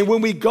 And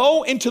when we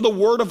go into the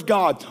Word of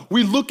God,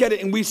 we look at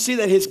it and we see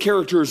that his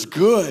character is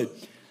good,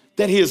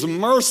 that he is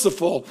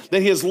merciful,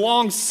 that he is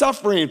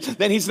long-suffering,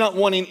 that he's not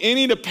wanting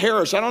any to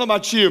perish. I don't know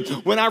about you.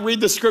 When I read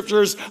the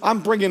scriptures,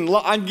 I'm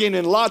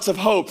gaining lots of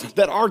hope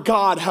that our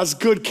God has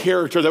good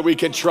character that we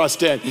can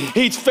trust in.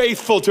 He's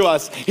faithful to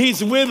us.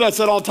 He's with us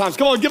at all times.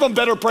 Come on, give him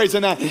better praise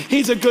than that.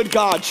 He's a good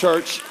God,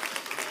 church.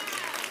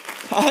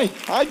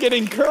 I get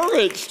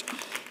encouraged.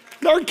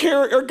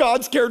 Our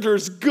God's character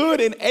is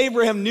good, and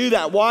Abraham knew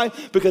that. Why?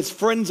 Because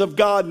friends of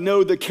God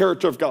know the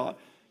character of God.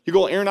 You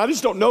go, Aaron, I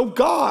just don't know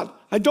God.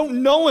 I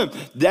don't know him.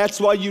 That's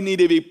why you need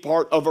to be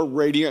part of a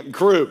Radiant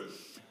group,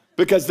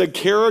 because the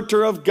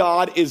character of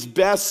God is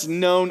best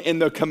known in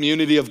the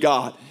community of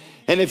God.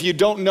 And if you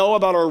don't know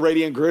about our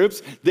Radiant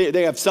groups,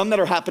 they have some that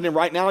are happening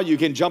right now. You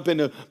can jump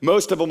into,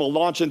 most of them will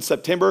launch in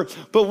September,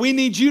 but we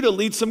need you to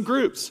lead some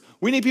groups.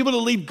 We need people to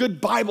lead good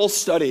Bible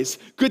studies,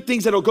 good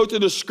things that'll go through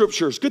the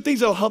scriptures, good things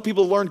that'll help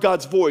people learn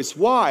God's voice.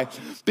 Why?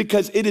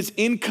 Because it is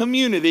in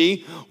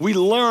community we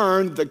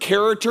learn the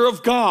character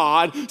of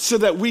God so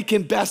that we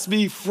can best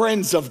be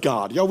friends of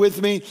God. Y'all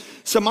with me?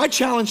 So my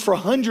challenge for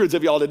hundreds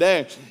of y'all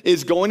today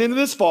is going into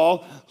this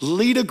fall,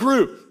 lead a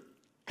group.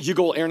 You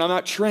go, Aaron, I'm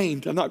not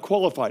trained. I'm not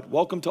qualified.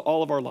 Welcome to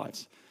all of our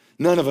lives.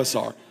 None of us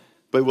are.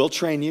 But we'll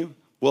train you.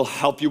 We'll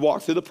help you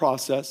walk through the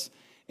process.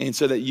 And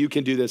so that you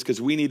can do this,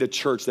 because we need a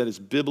church that is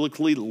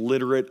biblically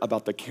literate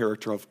about the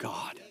character of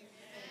God.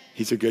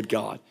 He's a good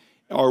God.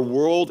 Our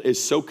world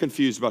is so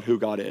confused about who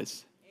God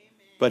is,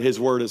 but his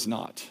word is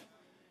not.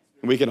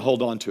 And we can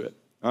hold on to it.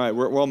 All right,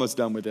 we're almost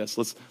done with this.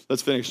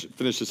 Let's finish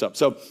this up.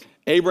 So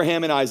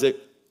Abraham and Isaac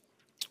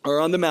are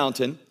on the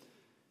mountain.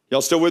 Y'all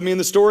still with me in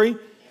the story?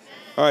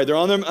 All right, they're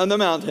on the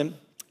mountain.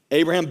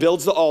 Abraham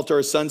builds the altar,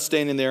 his son's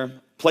standing there,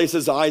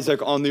 places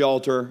Isaac on the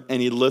altar,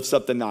 and he lifts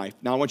up the knife.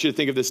 Now I want you to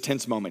think of this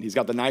tense moment. He's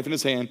got the knife in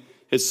his hand,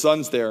 his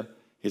son's there.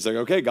 He's like,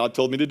 okay, God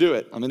told me to do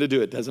it. I'm gonna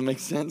do it. Doesn't make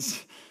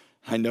sense.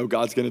 I know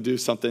God's gonna do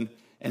something.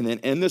 And then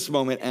in this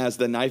moment, as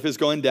the knife is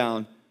going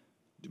down,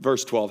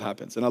 verse 12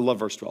 happens. And I love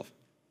verse 12.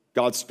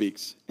 God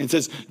speaks and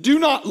says, do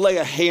not lay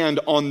a hand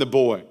on the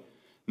boy.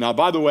 Now,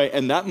 by the way,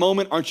 in that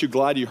moment, aren't you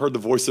glad you heard the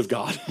voice of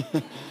God?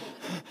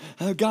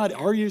 Oh, God,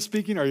 are you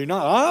speaking? Or are you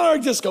not? Oh,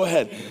 just go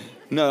ahead.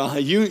 No,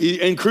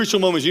 in crucial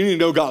moments, you need to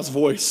know God's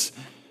voice.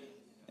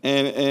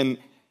 And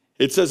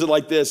it says it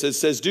like this. It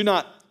says, do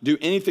not do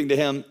anything to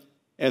him.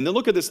 And then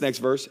look at this next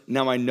verse.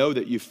 Now I know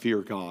that you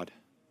fear God.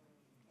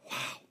 Wow.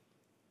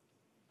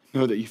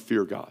 Know that you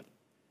fear God.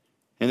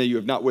 And that you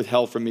have not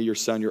withheld from me your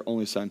son, your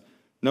only son.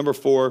 Number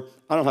 4,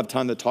 I don't have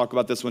time to talk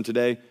about this one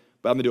today,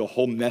 but I'm going to do a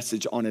whole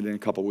message on it in a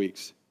couple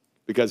weeks.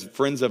 Because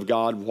friends of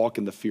God walk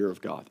in the fear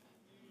of God.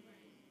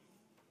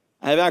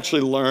 I've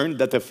actually learned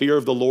that the fear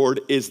of the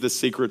Lord is the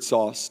secret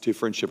sauce to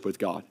friendship with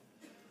God.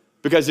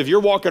 Because if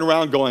you're walking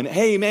around going,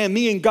 hey man,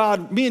 me and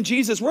God, me and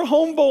Jesus, we're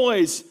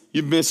homeboys,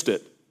 you've missed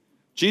it.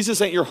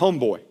 Jesus ain't your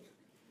homeboy.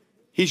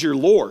 He's your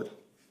Lord.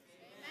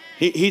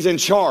 He's in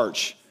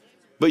charge.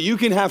 But you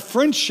can have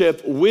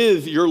friendship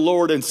with your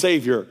Lord and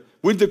Savior,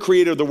 with the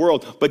creator of the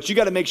world, but you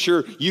got to make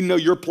sure you know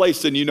your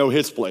place and you know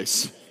his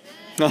place.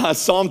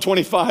 Psalm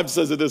 25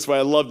 says it this way.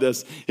 I love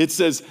this. It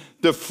says,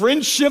 the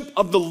friendship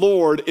of the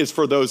Lord is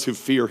for those who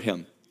fear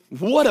him.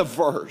 What a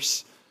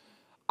verse.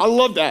 I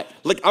love that.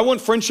 Like, I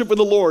want friendship with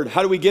the Lord.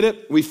 How do we get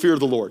it? We fear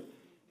the Lord.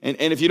 And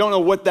if you don't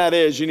know what that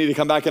is, you need to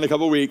come back in a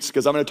couple of weeks,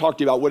 because I'm going to talk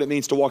to you about what it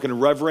means to walk in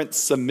reverent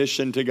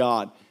submission to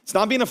God. It's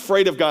not being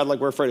afraid of God like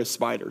we're afraid of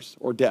spiders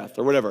or death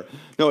or whatever.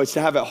 No, it's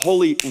to have a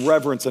holy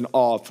reverence and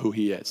awe of who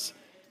he is.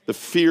 The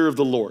fear of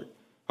the Lord.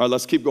 All right,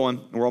 let's keep going,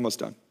 and we're almost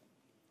done.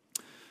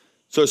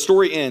 So the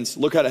story ends.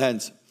 Look how it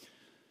ends.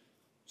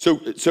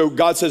 So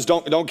God says,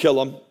 don't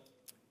kill him.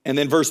 And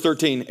then verse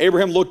 13,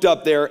 Abraham looked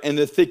up there in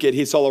the thicket.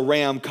 He saw a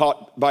ram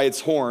caught by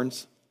its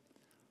horns.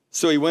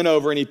 So he went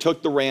over and he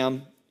took the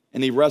ram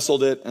and he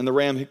wrestled it, and the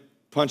ram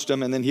punched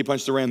him, and then he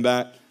punched the ram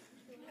back.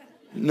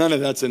 None of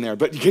that's in there.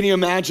 But can you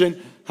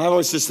imagine? I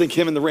always just think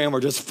him and the ram are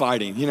just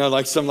fighting,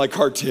 like some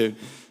cartoon.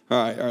 All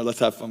right, let's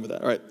have fun with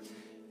that. All right.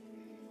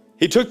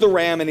 He took the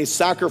ram and he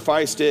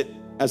sacrificed it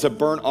as a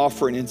burnt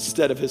offering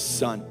instead of his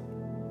son.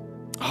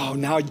 Oh,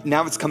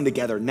 now it's come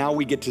together. Now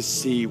we get to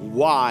see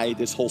why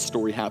this whole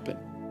story happened.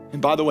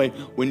 And by the way,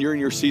 when you're in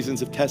your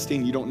seasons of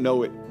testing, you don't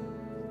know it,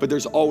 but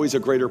there's always a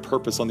greater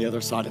purpose on the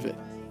other side of it.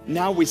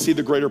 Now we see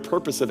the greater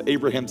purpose of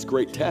Abraham's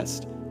great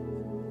test,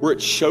 where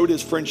it showed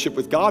his friendship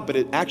with God, but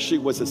it actually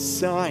was a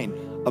sign,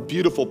 a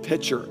beautiful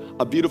picture,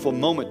 a beautiful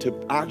moment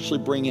to actually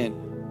bring in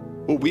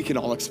what we can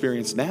all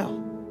experience now.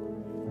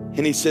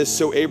 And he says,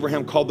 so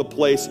Abraham called the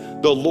place,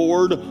 the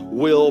Lord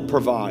will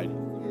provide.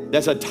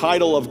 That's a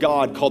title of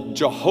God called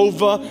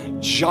Jehovah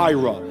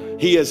Jireh.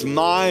 He is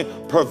my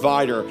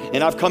provider.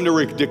 And I've come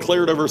to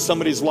declare it over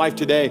somebody's life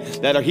today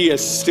that he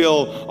is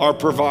still our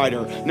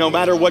provider. No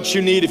matter what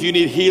you need, if you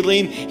need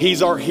healing,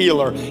 he's our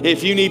healer.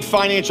 If you need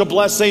financial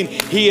blessing,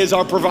 he is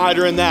our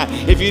provider in that.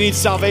 If you need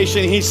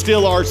salvation, he's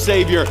still our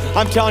Savior.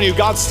 I'm telling you,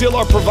 God's still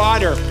our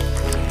provider.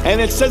 And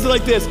it says it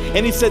like this,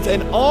 and he says,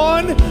 and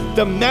on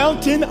the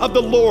mountain of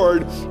the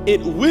Lord,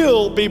 it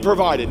will be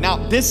provided. Now,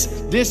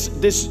 this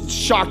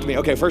shocked me.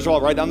 Okay, first of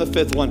all, write down the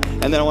fifth one,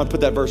 and then I want to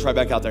put that verse right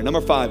back out there.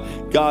 Number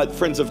 5, God,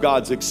 friends of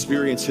God's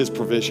experience his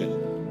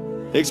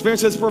provision. They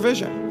experience his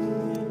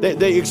provision.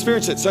 They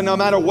experience it. So no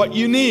matter what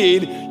you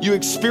need, you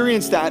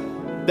experience that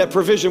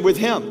provision with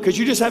him, because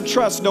you just have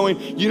trust knowing,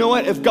 you know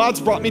what, if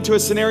God's brought me to a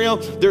scenario,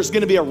 there's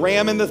going to be a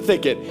ram in the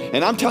thicket.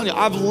 And I'm telling you,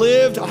 I've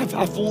lived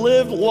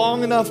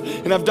long enough,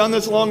 and I've done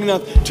this long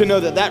enough to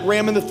know that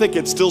ram in the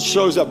thicket still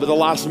shows up at the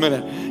last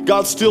minute.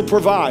 God still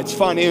provides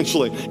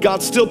financially.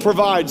 God still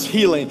provides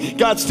healing.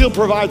 God still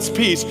provides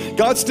peace.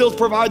 God still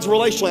provides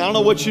relationally. I don't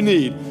know what you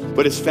need,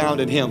 but it's found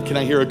in him. Can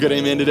I hear a good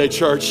amen today,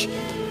 church?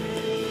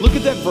 Look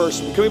at that verse.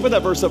 Can we put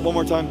that verse up one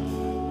more time?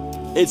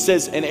 It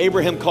says, and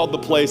Abraham called the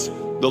place,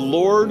 the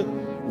Lord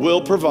will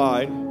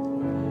provide.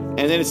 And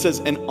then it says,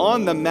 and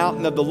on the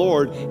mountain of the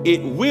Lord,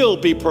 it will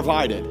be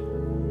provided.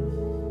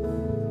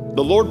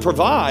 The Lord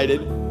provided,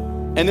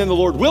 and then the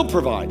Lord will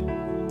provide.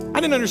 I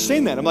didn't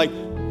understand that. I'm like,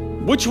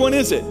 which one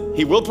is it?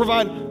 He will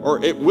provide,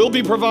 or it will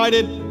be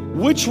provided?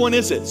 Which one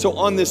is it? So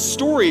on this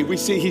story, we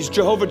see he's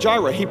Jehovah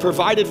Jireh. He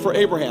provided for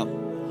Abraham.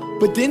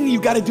 But then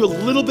you got to do a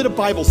little bit of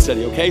Bible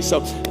study, okay?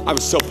 So I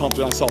was so pumped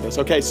when I saw this,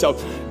 okay? So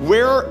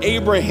where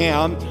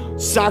Abraham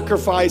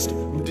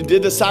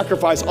did the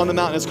sacrifice on the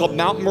mountain, it's called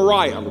Mount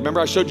Moriah. Remember,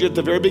 I showed you at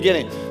the very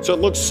beginning. So it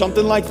looks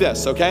something like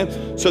this, okay?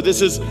 So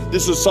this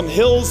is some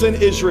hills in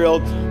Israel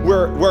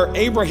where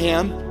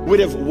Abraham would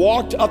have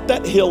walked up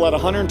that hill at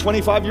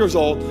 125 years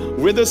old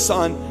with his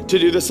son to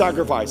do the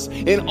sacrifice.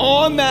 And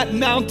on that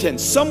mountain,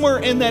 somewhere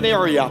in that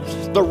area,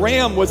 the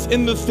ram was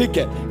in the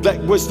thicket. That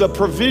was the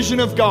provision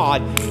of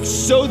God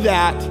so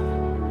that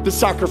the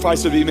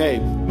sacrifice would be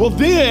made. Well,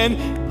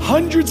 then,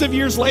 hundreds of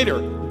years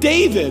later,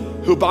 David,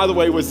 who by the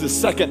way was the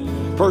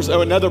second person,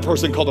 another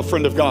person called a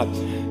friend of God,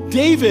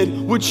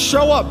 David would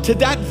show up to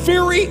that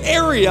very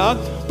area,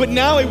 but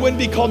now it wouldn't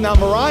be called Mount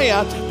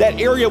Moriah. That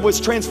area was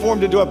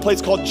transformed into a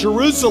place called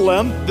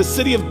Jerusalem, the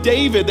city of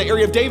David, the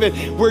area of David,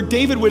 where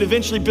David would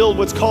eventually build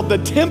what's called the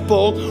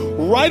temple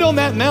right on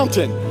that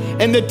mountain.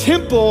 And the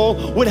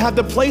temple would have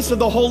the place of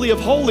the Holy of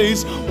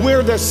Holies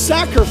where the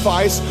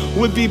sacrifice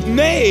would be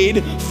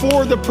made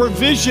for the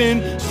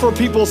provision for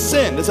people's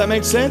sin. Does that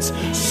make sense?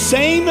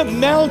 Same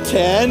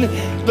mountain,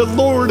 the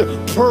Lord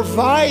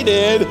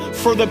provided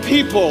for the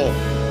people.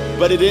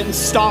 But it didn't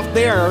stop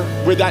there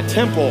with that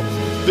temple,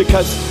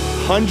 because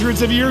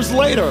hundreds of years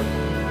later,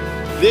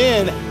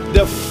 then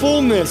the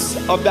fullness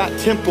of that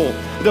temple,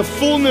 the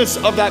fullness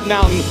of that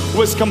mountain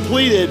was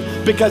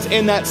completed, because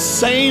in that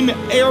same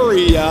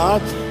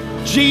area,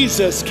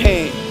 Jesus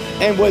came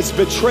and was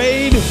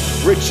betrayed,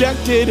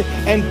 rejected,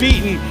 and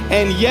beaten.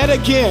 And yet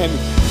again,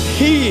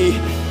 he,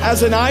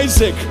 as an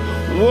Isaac,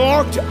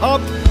 walked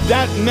up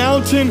that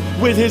mountain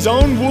with his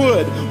own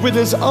wood, with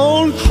his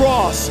own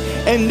cross,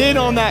 And then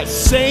on that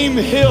same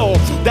hill,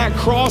 that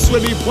cross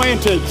would be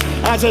planted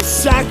as a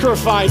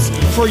sacrifice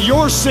for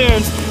your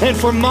sins and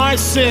for my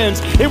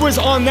sins. It was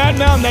on that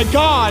mountain that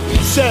God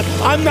said,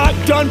 I'm not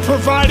done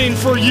providing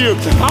for you.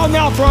 I'll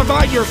now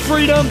provide your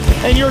freedom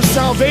and your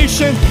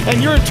salvation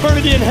and your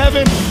eternity in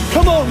heaven.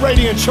 Come on,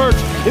 Radiant Church.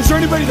 Is there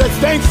anybody that's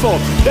thankful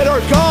that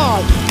our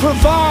God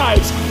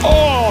provides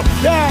all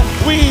that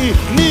we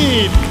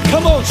need?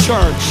 Come on,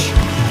 church.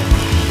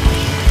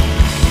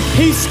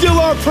 He's still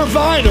our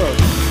provider.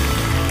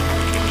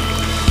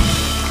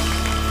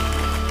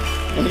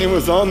 And it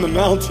was on the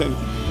mountain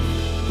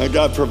that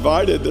God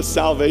provided the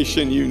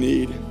salvation you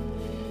need.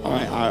 All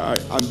right,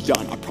 I'm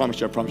done. I promise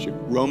you.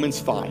 Romans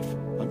 5.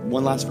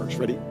 One last verse.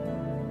 Ready?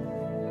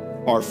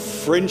 Our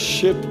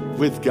friendship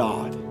with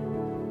God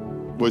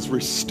was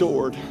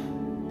restored.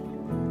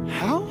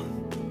 How?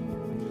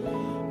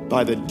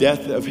 By the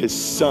death of his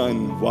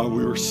son while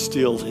we were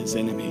still his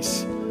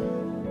enemies.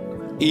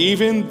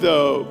 Even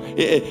though,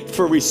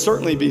 for we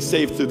certainly be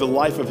saved through the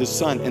life of his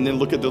son. And then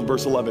look at the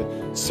verse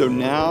 11. So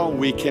now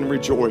we can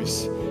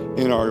rejoice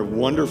in our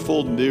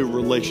wonderful new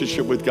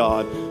relationship with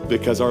God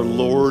because our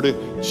Lord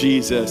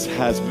Jesus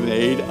has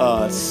made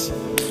us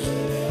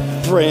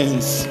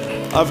friends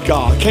of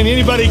God. Can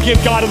anybody give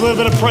God a little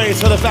bit of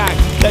praise for the fact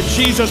that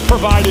Jesus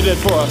provided it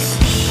for us?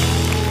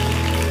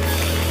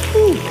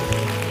 Whew.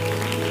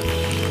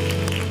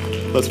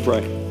 Let's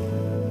pray.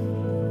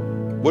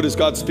 What is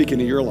God speaking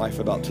to your life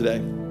about today?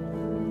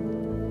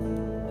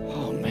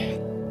 Oh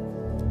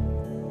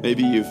man.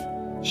 Maybe you've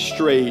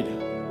strayed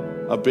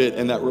a bit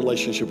in that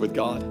relationship with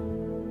God.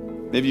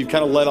 Maybe you've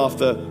kind of let off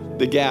the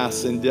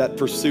gas in that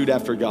pursuit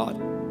after God.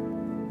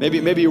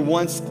 Maybe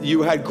once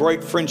you had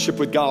great friendship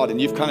with God and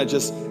you've kind of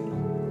just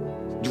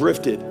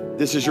drifted.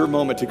 This is your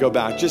moment to go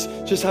back.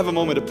 Just have a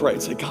moment to pray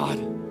and say, God,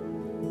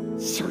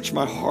 search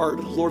my heart.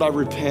 Lord, I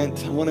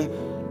repent. I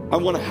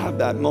want to have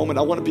that moment.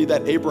 I want to be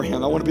that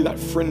Abraham. I want to be that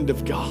friend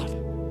of God.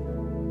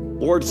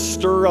 Lord,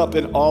 stir up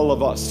in all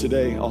of us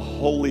today a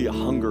holy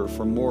hunger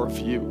for more of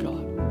you,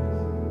 God.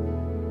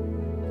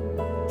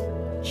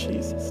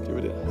 Jesus, do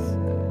it in us.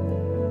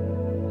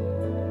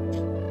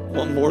 I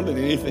want more than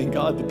anything,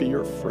 God, to be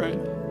your friend.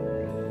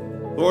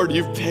 Lord,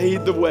 you've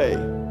paid the way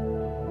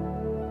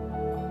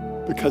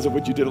because of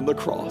what you did on the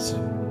cross.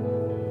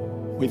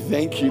 We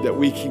thank you that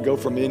we can go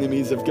from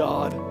enemies of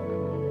God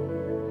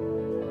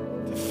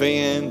to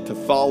fan, to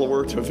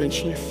follower, to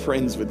eventually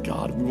friends with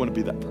God. We want to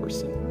be that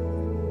person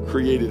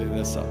created in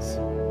us.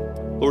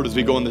 Lord, as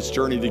we go on this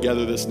journey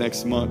together this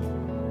next month,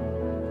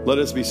 let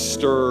us be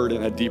stirred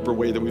in a deeper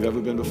way than we've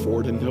ever been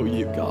before to know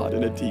you, God,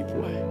 in a deep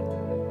way.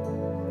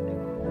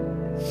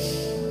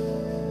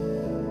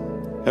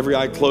 Every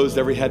eye closed,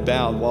 every head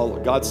bowed, while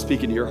God's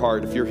speaking to your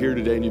heart. If you're here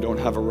today and you don't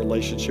have a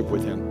relationship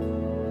with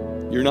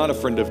him, you're not a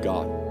friend of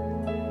God.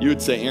 You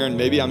would say, Aaron,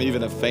 maybe I'm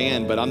even a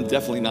fan, but I'm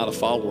definitely not a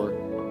follower.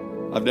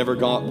 I've never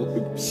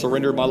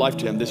surrendered my life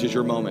to him. This is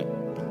your moment.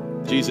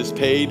 Jesus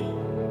paid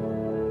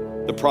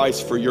the price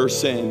for your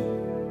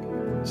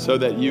sin so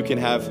that you can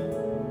have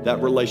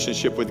that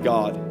relationship with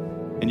God,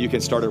 and you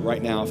can start it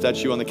right now. If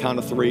that's you, on the count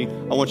of 3,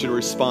 I want you to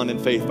respond in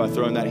faith by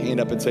throwing that hand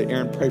up and say,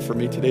 Aaron, pray for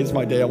me. Today's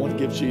my day. I want to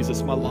give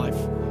Jesus my life.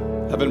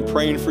 I've been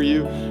praying for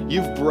you.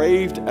 You've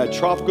braved a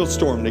tropical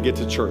storm to get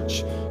to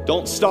church.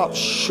 Don't stop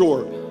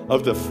short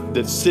of the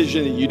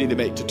decision that you need to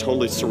make to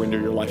totally surrender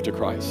your life to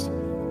Christ.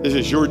 This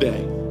is your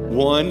day.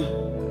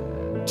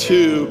 1,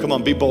 2, come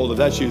on, be bold. If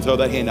that's you, throw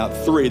that hand out.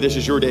 3, this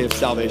is your day of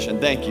salvation.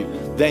 Thank you,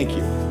 thank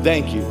you,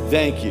 thank you,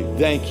 thank you,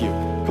 thank you.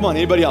 Come on,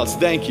 anybody else?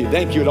 Thank you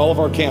at all of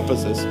our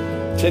campuses.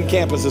 10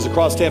 campuses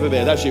across Tampa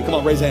Bay. That's you. Come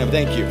on, raise a hand.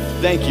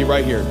 Thank you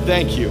right here.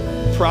 Thank you.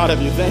 Proud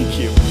of you. Thank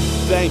you.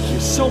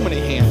 So many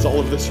hands all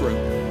over this room.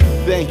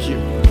 Thank you.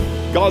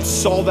 God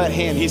saw that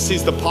hand. He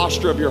sees the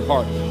posture of your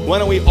heart. Why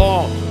don't we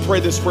all pray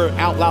this prayer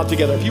out loud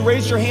together? If you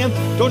raise your hand,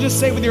 don't just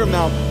say it with your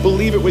mouth,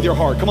 believe it with your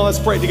heart. Come on, let's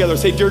pray it together.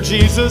 Say, Dear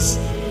Jesus.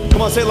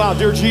 Come on, say it loud.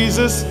 Dear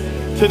Jesus,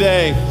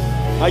 today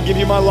I give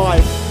you my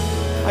life.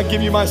 I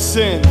give you my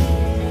sin.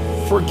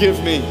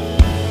 Forgive me.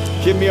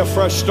 Give me a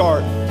fresh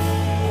start.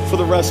 For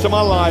the rest of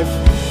my life,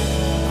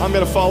 I'm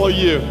going to follow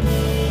you.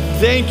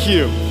 Thank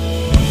you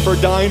for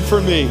dying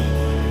for me.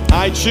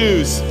 I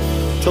choose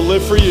to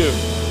live for you.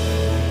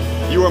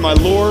 You are my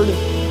Lord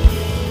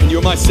and you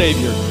are my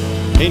Savior.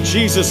 In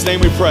Jesus'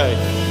 name we pray.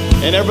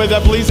 And everybody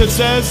that believes it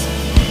says,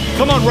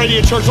 come on,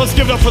 Radiant Church, let's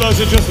give it up for those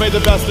who just made the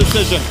best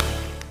decision.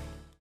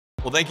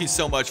 Well, thank you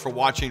so much for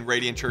watching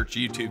Radiant Church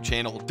YouTube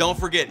channel. Don't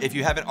forget, if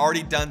you haven't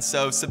already done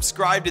so,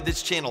 subscribe to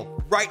this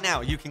channel right now.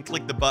 You can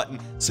click the button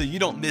so you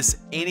don't miss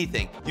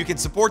anything. You can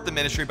support the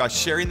ministry by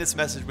sharing this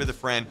message with a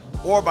friend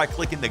or by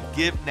clicking the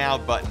Give Now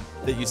button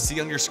that you see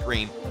on your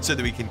screen so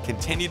that we can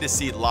continue to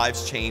see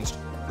lives changed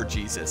for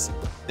Jesus.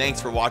 Thanks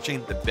for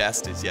watching. The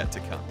best is yet to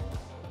come.